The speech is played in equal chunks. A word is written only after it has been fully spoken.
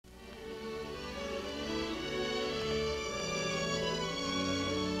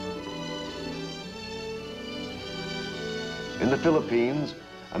In the Philippines,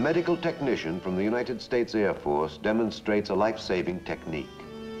 a medical technician from the United States Air Force demonstrates a life-saving technique.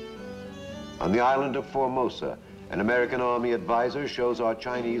 On the island of Formosa, an American Army advisor shows our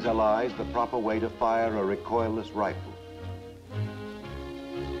Chinese allies the proper way to fire a recoilless rifle.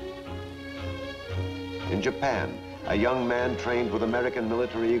 In Japan, a young man trained with American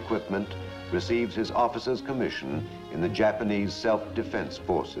military equipment receives his officer's commission in the Japanese Self-Defense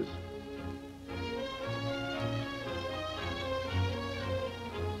Forces.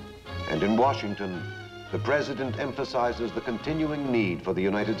 And in Washington, the President emphasizes the continuing need for the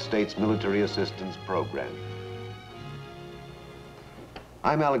United States Military Assistance Program.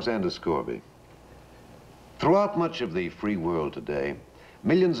 I'm Alexander Scorby. Throughout much of the free world today,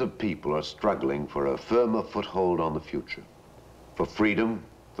 millions of people are struggling for a firmer foothold on the future, for freedom,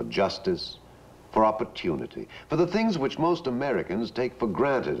 for justice, for opportunity, for the things which most Americans take for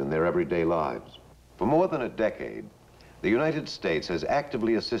granted in their everyday lives. For more than a decade, the United States has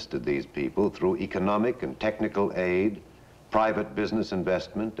actively assisted these people through economic and technical aid, private business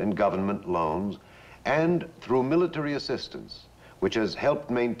investment, and government loans, and through military assistance, which has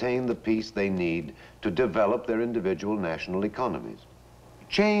helped maintain the peace they need to develop their individual national economies.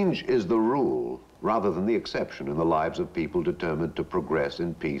 Change is the rule rather than the exception in the lives of people determined to progress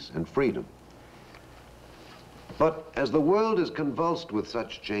in peace and freedom. But as the world is convulsed with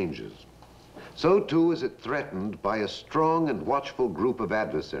such changes, so too is it threatened by a strong and watchful group of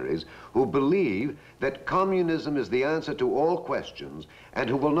adversaries who believe that communism is the answer to all questions and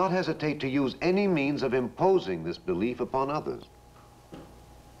who will not hesitate to use any means of imposing this belief upon others.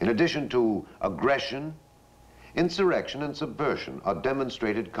 In addition to aggression, insurrection and subversion are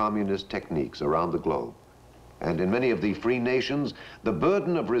demonstrated communist techniques around the globe. And in many of the free nations, the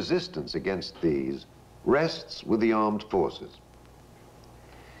burden of resistance against these rests with the armed forces.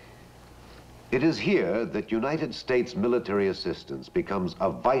 It is here that United States military assistance becomes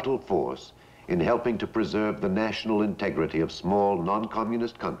a vital force in helping to preserve the national integrity of small,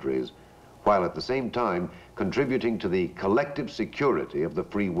 non-communist countries, while at the same time contributing to the collective security of the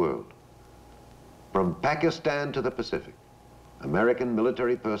free world. From Pakistan to the Pacific, American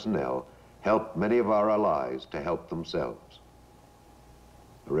military personnel help many of our allies to help themselves.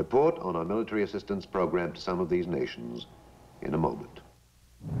 A report on our military assistance program to some of these nations in a moment.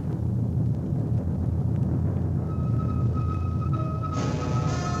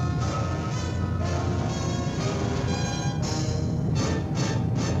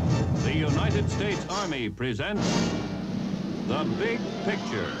 The United States Army presents The Big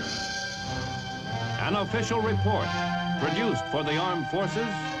Picture, an official report produced for the armed forces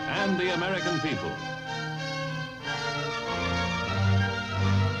and the American people.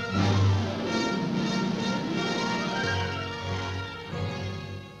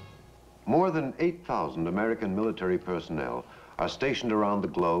 More than 8,000 American military personnel are stationed around the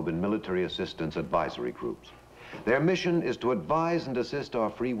globe in military assistance advisory groups. Their mission is to advise and assist our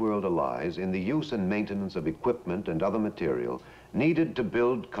free world allies in the use and maintenance of equipment and other material needed to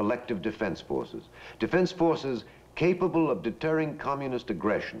build collective defense forces capable of deterring communist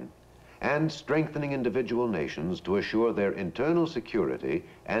aggression and strengthening individual nations to assure their internal security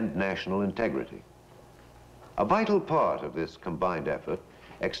and national integrity. A vital part of this combined effort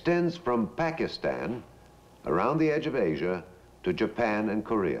extends from Pakistan, around the edge of Asia, to Japan and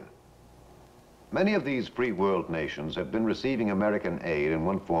Korea. Many of these free world nations have been receiving American aid in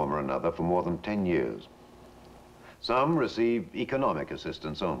one form or another for more than 10 years. Some receive economic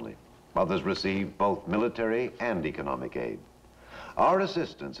assistance only. Others receive both military and economic aid. Our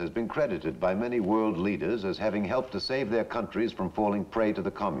assistance has been credited by many world leaders as having helped to save their countries from falling prey to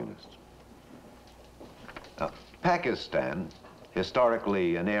the communists. Now, Pakistan,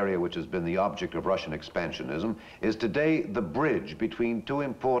 historically an area which has been the object of Russian expansionism, is today the bridge between two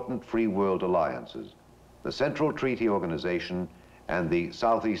important free world alliances, the Central Treaty Organization and the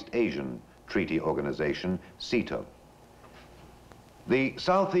Southeast Asian Treaty Organization, CETO. The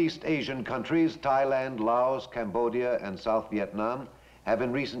Southeast Asian countries, Thailand, Laos, Cambodia, and South Vietnam, have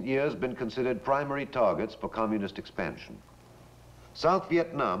in recent years been considered primary targets for communist expansion. South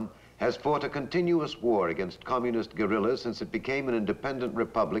Vietnam has fought a continuous war against communist guerrillas since it became an independent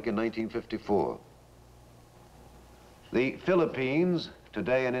republic in 1954. The Philippines,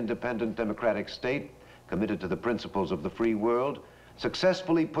 today an independent democratic state committed to the principles of the free world,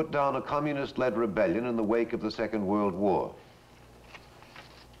 successfully put down a communist-led rebellion in the wake of the Second World War.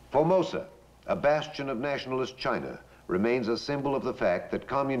 Formosa, a bastion of nationalist China, remains a symbol of the fact that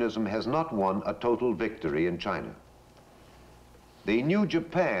communism has not won a total victory in China. The new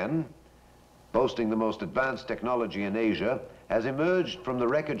Japan, boasting the most advanced technology in Asia, has emerged from the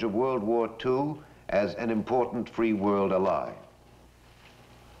wreckage of World War II as an important free world ally.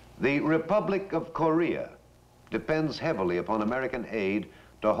 The Republic of Korea depends heavily upon American aid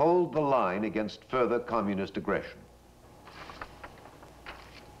to hold the line against further communist aggression.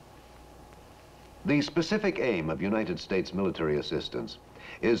 The specific aim of United States military assistance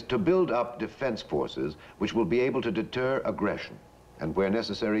is to build up defense forces which will be able to deter aggression and, where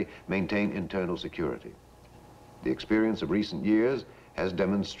necessary, maintain internal security. The experience of recent years has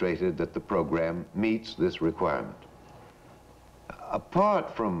demonstrated that the program meets this requirement.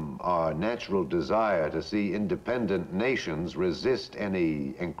 Apart from our natural desire to see independent nations resist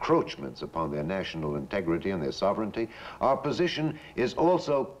any encroachments upon their national integrity and their sovereignty, our position is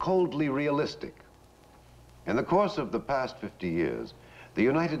also coldly realistic. In the course of the past 50 years, the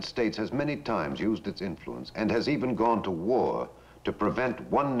United States has many times used its influence and has even gone to war to prevent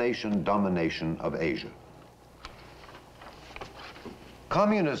one-nation domination of Asia.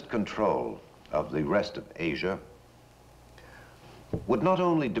 Communist control of the rest of Asia would not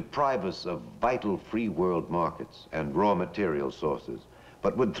only deprive us of vital free world markets and raw material sources,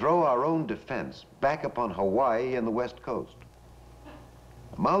 but would throw our own defense back upon Hawaii and the West Coast.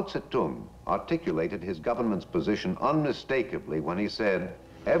 Mao Zedong articulated his government's position unmistakably when he said,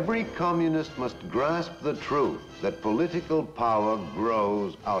 "Every communist must grasp the truth that political power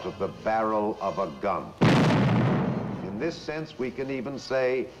grows out of the barrel of a gun." In this sense, we can even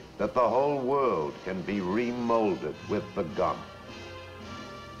say that the whole world can be remolded with the gun.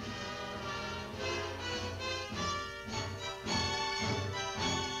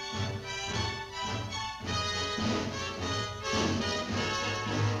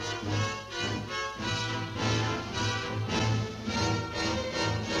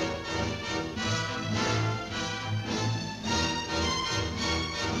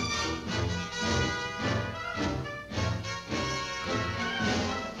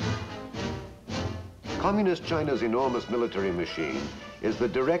 Communist China's enormous military machine is the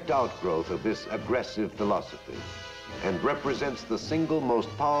direct outgrowth of this aggressive philosophy and represents the single most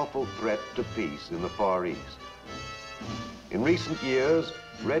powerful threat to peace in the Far East. In recent years,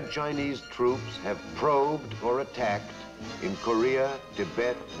 Red Chinese troops have probed or attacked in Korea,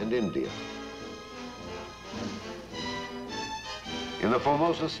 Tibet, and India. In the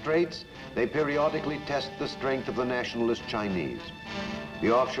Formosa Straits, they periodically test the strength of the nationalist Chinese.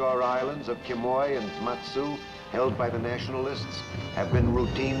 The offshore islands of Quemoy and Matsu, held by the nationalists, have been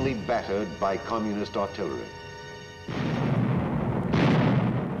routinely battered by communist artillery.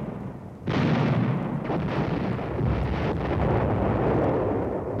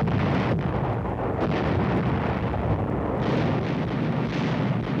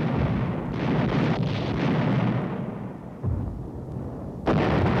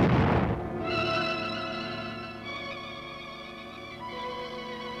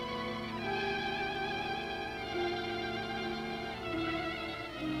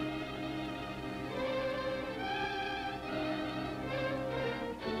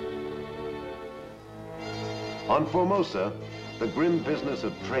 On Formosa, the grim business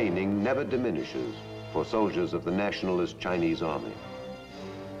of training never diminishes for soldiers of the nationalist Chinese army.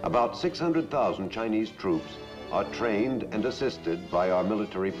 About 600,000 Chinese troops are trained and assisted by our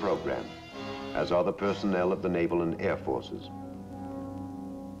military program, as are the personnel of the naval and air forces.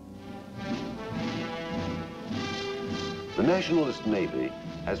 The nationalist Navy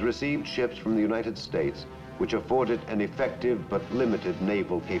has received ships from the United States which afford it an effective but limited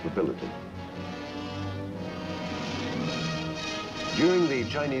naval capability. During the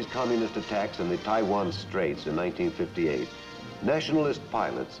Chinese communist attacks in the Taiwan Straits in 1958, nationalist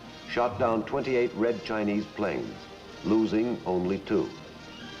pilots shot down 28 Red Chinese planes, losing only 2.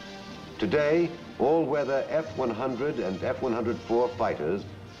 Today, all-weather F-100 and F-104 fighters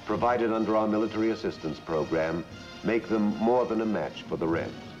provided under our military assistance program make them more than a match for the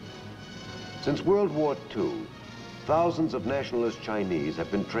Reds. Since World War II, thousands of nationalist Chinese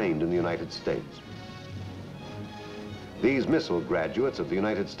have been trained in the United States. These missile graduates of the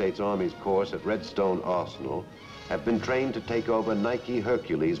United States Army's course at Redstone Arsenal have been trained to take over Nike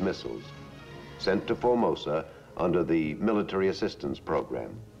Hercules missiles, sent to Formosa under the military assistance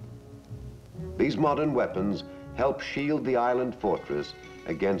program. These modern weapons help shield the island fortress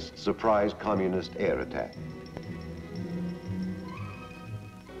against surprise communist air attack.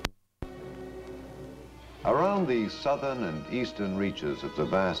 Around the southern and eastern reaches of the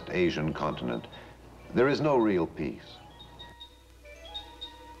vast Asian continent, there is no real peace.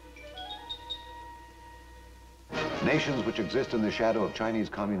 Nations which exist in the shadow of Chinese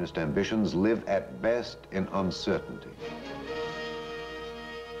communist ambitions live at best in uncertainty.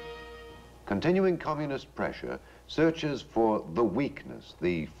 Continuing communist pressure searches for the weakness,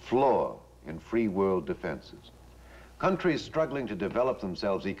 the flaw in free world defenses. Countries struggling to develop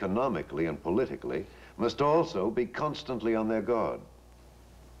themselves economically and politically must also be constantly on their guard.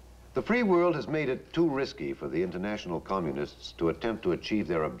 The free world has made it too risky for the international communists to attempt to achieve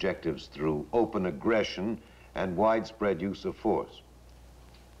their objectives through open aggression and widespread use of force.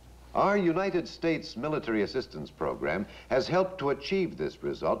 Our United States military assistance program has helped to achieve this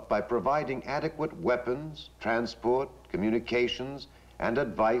result by providing adequate weapons, transport, communications, and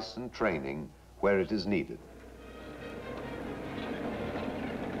advice and training where it is needed.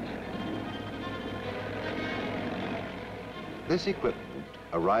 This equipment,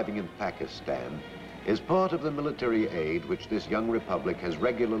 arriving in Pakistan, is part of the military aid which this young republic has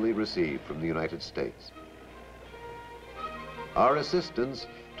regularly received from the United States. Our assistance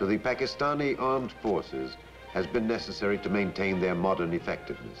to the Pakistani armed forces has been necessary to maintain their modern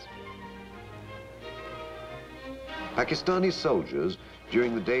effectiveness. Pakistani soldiers,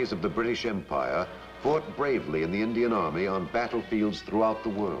 during the days of the British Empire, fought bravely in the Indian Army on battlefields throughout the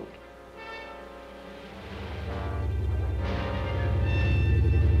world.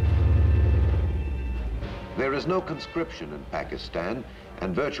 There is no conscription in Pakistan,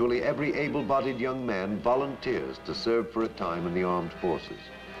 and virtually every able-bodied young man volunteers to serve for a time in the armed forces.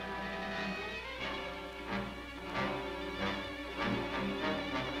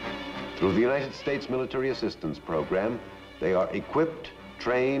 Through the United States Military Assistance Program, they are equipped,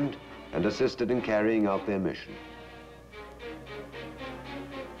 trained, and assisted in carrying out their mission.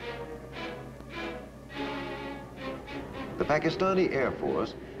 The Pakistani Air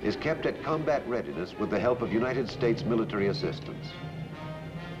Force is kept at combat readiness with the help of United States military assistance.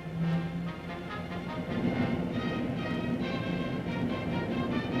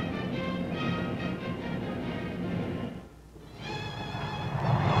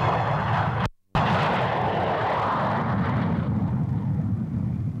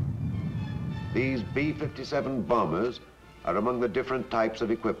 These B-57 bombers are among the different types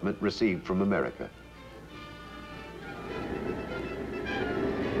of equipment received from America.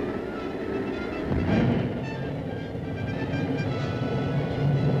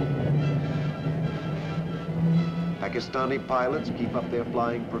 Pakistani pilots keep up their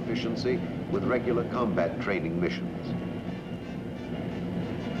flying proficiency with regular combat training missions.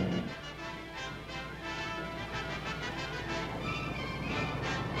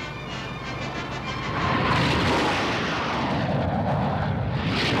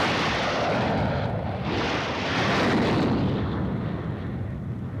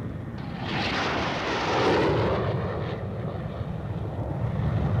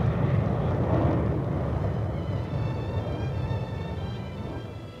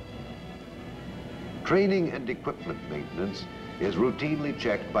 Training and equipment maintenance is routinely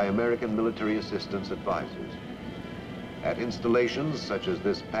checked by American military assistance advisors. At installations such as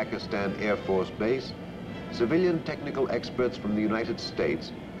this Pakistan Air Force base, civilian technical experts from the United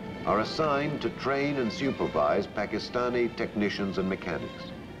States are assigned to train and supervise Pakistani technicians and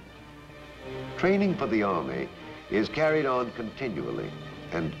mechanics. Training for the Army is carried on continually,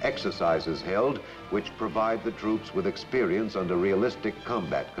 and exercises held which provide the troops with experience under realistic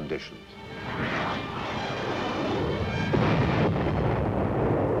combat conditions.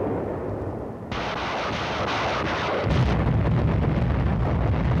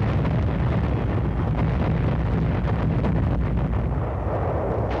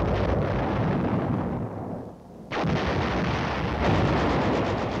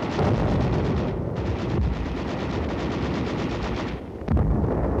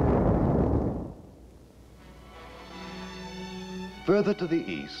 Further to the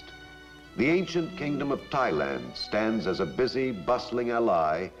east, the ancient kingdom of Thailand stands as a busy, bustling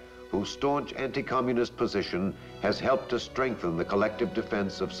ally whose staunch anti-communist position has helped to strengthen the collective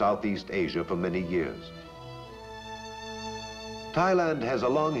defense of Southeast Asia for many years. Thailand has a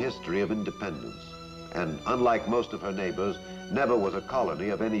long history of independence, and unlike most of her neighbors, never was a colony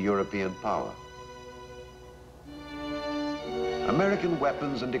of any European power. American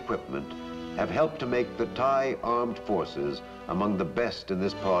weapons and equipment have helped to make the Thai armed forces among the best in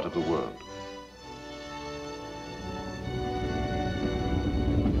this part of the world.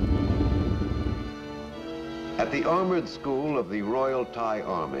 At the Armored School of the Royal Thai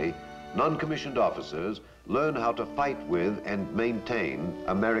Army, non-commissioned officers learn how to fight with and maintain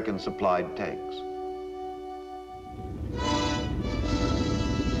American-supplied tanks.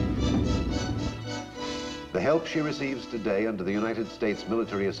 The help she receives today under the United States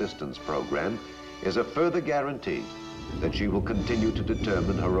Military Assistance Program is a further guarantee that she will continue to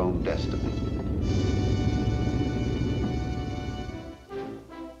determine her own destiny.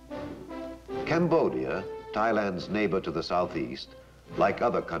 Cambodia, Thailand's neighbor to the southeast, like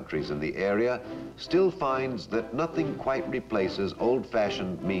other countries in the area, still finds that nothing quite replaces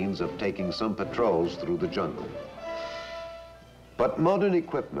old-fashioned means of taking some patrols through the jungle. But modern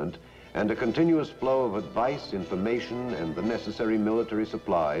equipment and a continuous flow of advice, information, and the necessary military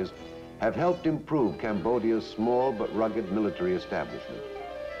supplies have helped improve Cambodia's small but rugged military establishment.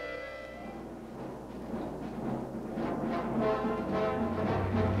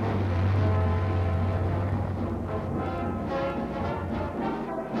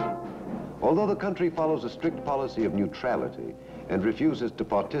 Although the country follows a strict policy of neutrality and refuses to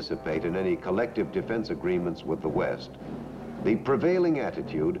participate in any collective defense agreements with the West, the prevailing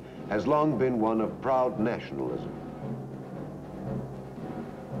attitude has long been one of proud nationalism.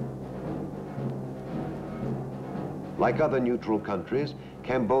 Like other neutral countries,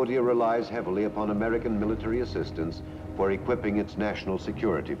 Cambodia relies heavily upon American military assistance for equipping its national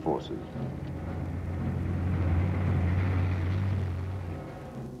security forces.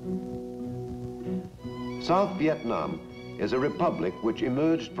 South Vietnam is a republic which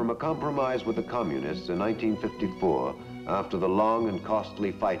emerged from a compromise with the communists in 1954 after the long and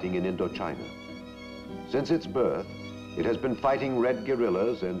costly fighting in Indochina. Since its birth, it has been fighting red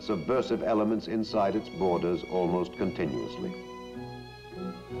guerrillas and subversive elements inside its borders almost continuously.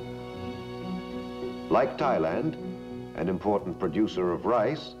 Like Thailand, an important producer of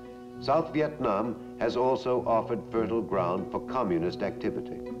rice, South Vietnam has also offered fertile ground for communist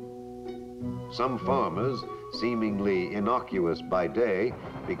activity. Some farmers, seemingly innocuous by day,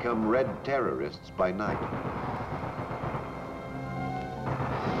 become red terrorists by night.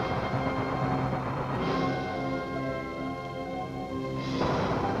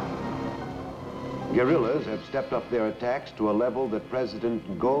 Guerrillas have stepped up their attacks to a level that President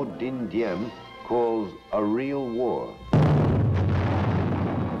Ngo Dinh Diem calls a real war.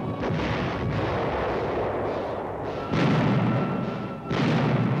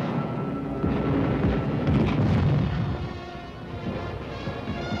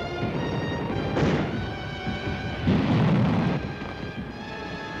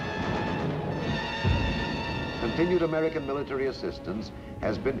 Continued American military assistance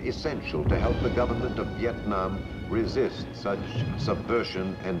has been essential to help the government of Vietnam resist such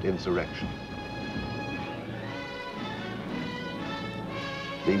subversion and insurrection.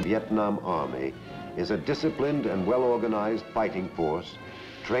 The Vietnam Army is a disciplined and well-organized fighting force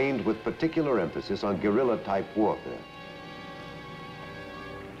trained with particular emphasis on guerrilla-type warfare.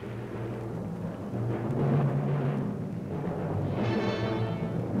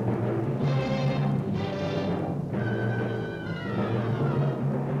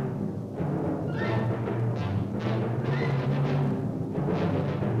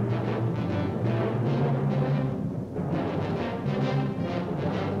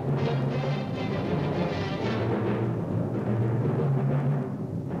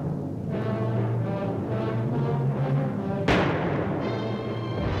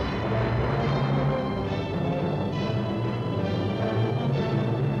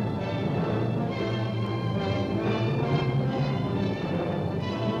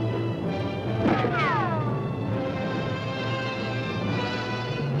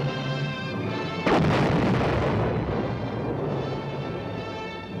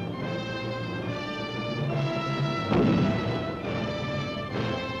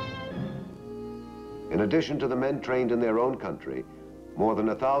 In addition to the men trained in their own country, more than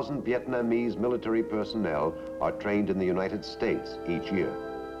 1,000 Vietnamese military personnel are trained in the United States each year.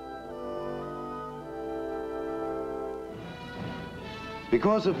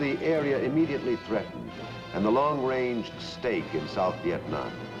 Because of the area immediately threatened and the long-range stake in South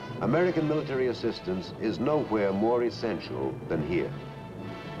Vietnam, American military assistance is nowhere more essential than here.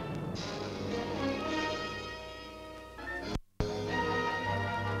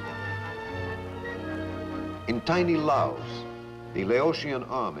 In tiny Laos, the Laotian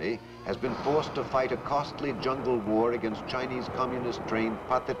army has been forced to fight a costly jungle war against Chinese communist-trained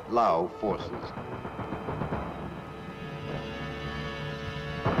Pathet Lao forces.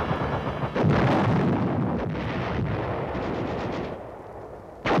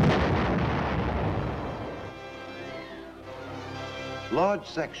 Large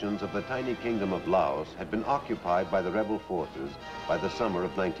sections of the tiny kingdom of Laos had been occupied by the rebel forces by the summer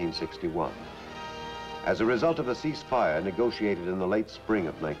of 1961. As a result of a ceasefire negotiated in the late spring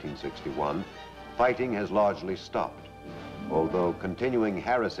of 1961, fighting has largely stopped, although continuing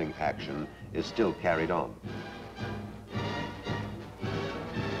harassing action is still carried on.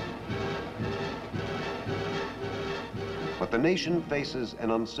 But the nation faces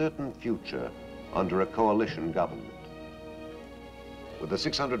an uncertain future under a coalition government. With the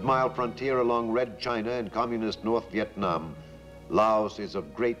 600-mile frontier along Red China and communist North Vietnam, Laos is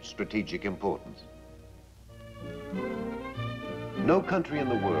of great strategic importance. No country in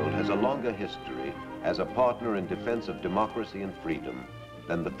the world has a longer history as a partner in defense of democracy and freedom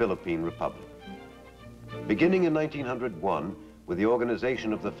than the Philippine Republic. Beginning in 1901, with the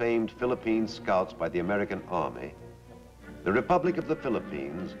organization of the famed Philippine Scouts by the American Army, the Republic of the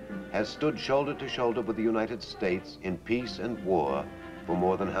Philippines has stood shoulder to shoulder with the United States in peace and war for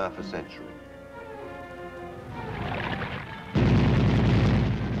more than half a century.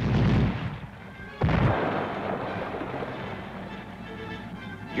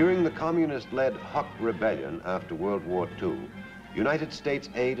 During the communist-led Huck Rebellion after World War II, United States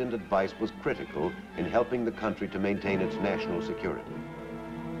aid and advice was critical in helping the country to maintain its national security.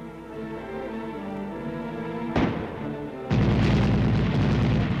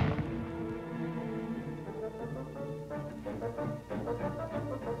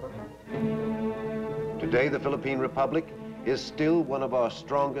 Today, the Philippine Republic is still one of our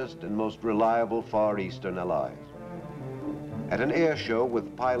strongest and most reliable Far Eastern allies. At an air show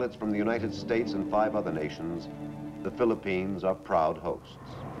with pilots from the United States and 5 other nations, the Philippines are proud hosts.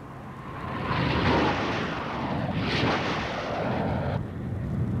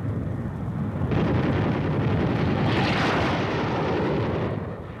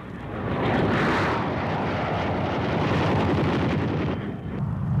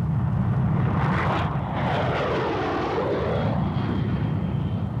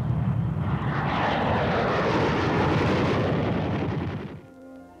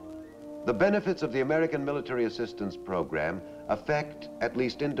 The benefits of the American military assistance program affect, at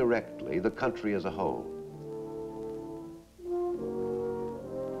least indirectly, the country as a whole.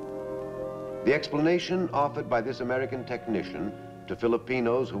 The explanation offered by this American technician to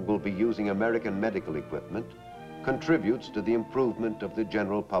Filipinos who will be using American medical equipment contributes to the improvement of the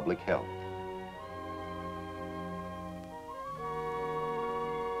general public health.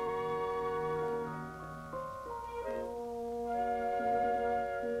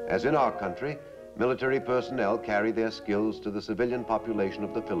 As in our country, military personnel carry their skills to the civilian population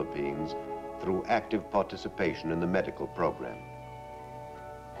of the Philippines through active participation in the medical program.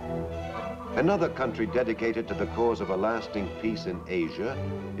 Another country dedicated to the cause of a lasting peace in Asia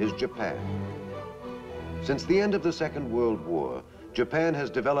is Japan. Since the end of the Second World War, Japan has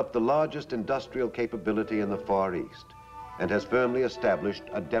developed the largest industrial capability in the Far East and has firmly established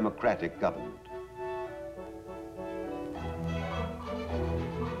a democratic government.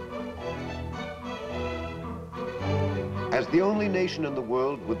 As the only nation in the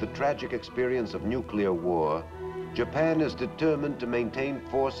world with the tragic experience of nuclear war, Japan is determined to maintain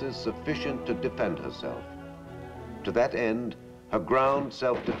forces sufficient to defend herself. To that end, her ground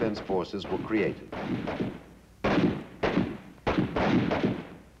self-defense forces were created.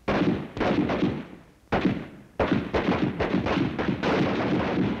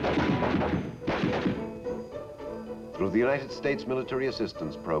 Through the United States Military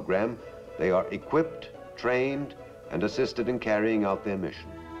Assistance Program, they are equipped, trained, and assisted in carrying out their mission.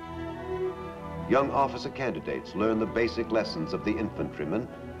 Young officer candidates learn the basic lessons of the infantryman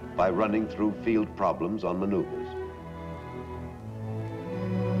by running through field problems on maneuvers.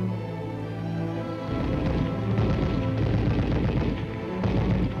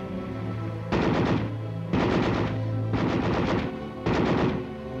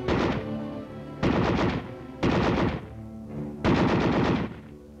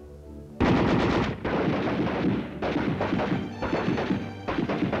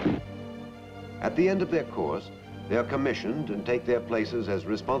 At the end of their course, they are commissioned and take their places as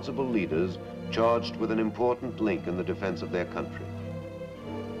responsible leaders charged with an important link in the defense of their country.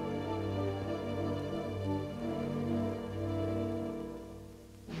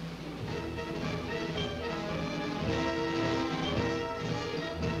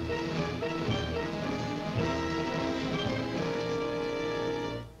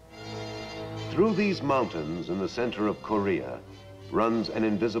 Through these mountains in the center of Korea runs an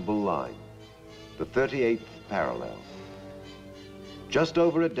invisible line, the 38th parallel. Just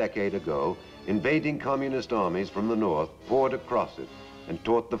over a decade ago, invading communist armies from the north poured across it and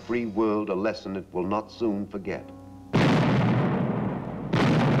taught the free world a lesson it will not soon forget.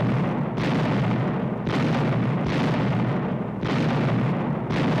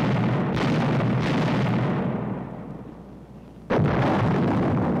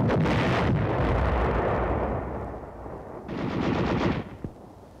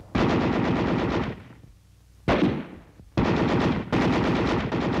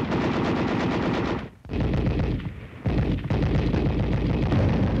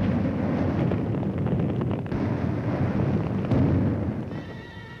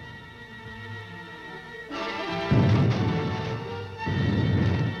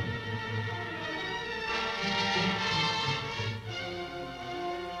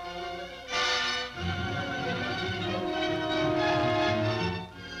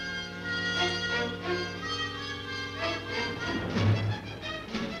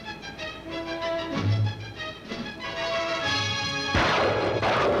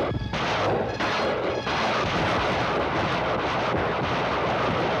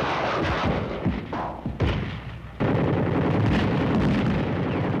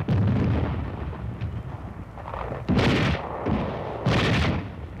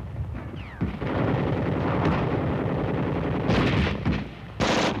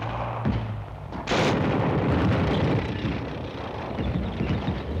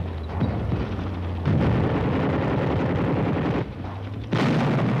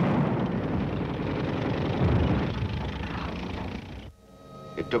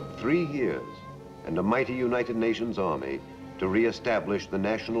 took 3 years and a mighty United Nations army to re-establish the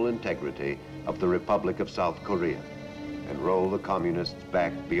national integrity of the Republic of South Korea and roll the communists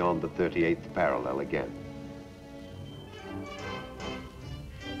back beyond the 38th parallel again.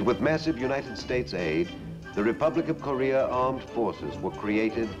 With massive United States aid, the Republic of Korea armed forces were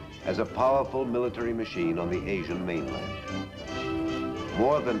created as a powerful military machine on the Asian mainland.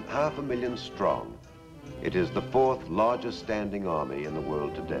 More than 500,000 strong, it is the 4th largest standing army in the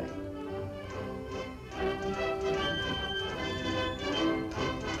world today.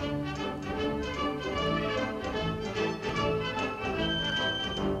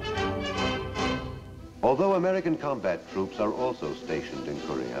 Although American combat troops are also stationed in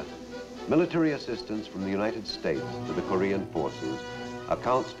Korea, military assistance from the United States to the Korean forces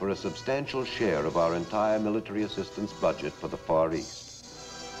accounts for a substantial share of our entire military assistance budget for the Far East.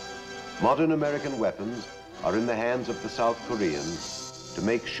 Modern American weapons are in the hands of the South Koreans to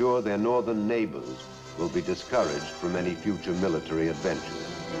make sure their northern neighbors will be discouraged from any future military adventures.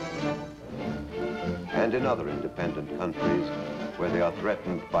 And in other independent countries where they are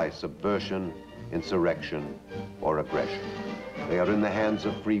threatened by subversion, insurrection, or aggression, they are in the hands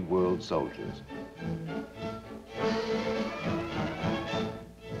of free world soldiers.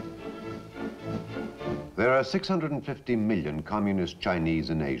 There are 650 million communist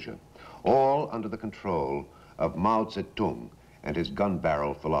Chinese in Asia, all under the control of Mao Zedong and his gun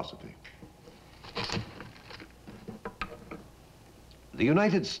barrel philosophy. The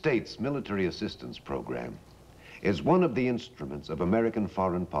United States Military Assistance Program is one of the instruments of American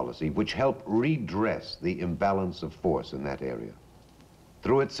foreign policy which help redress the imbalance of force in that area.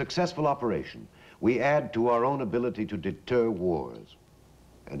 Through its successful operation, we add to our own ability to deter wars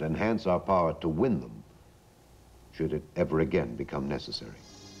and enhance our power to win them should it ever again become necessary.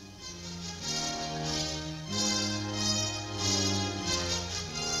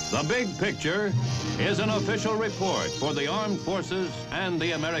 The Big Picture is an official report for the armed forces and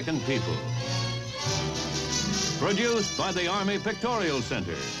the American people. Produced by the Army Pictorial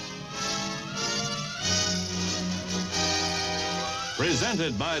Center.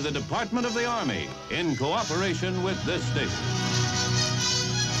 Presented by the Department of the Army in cooperation with this station.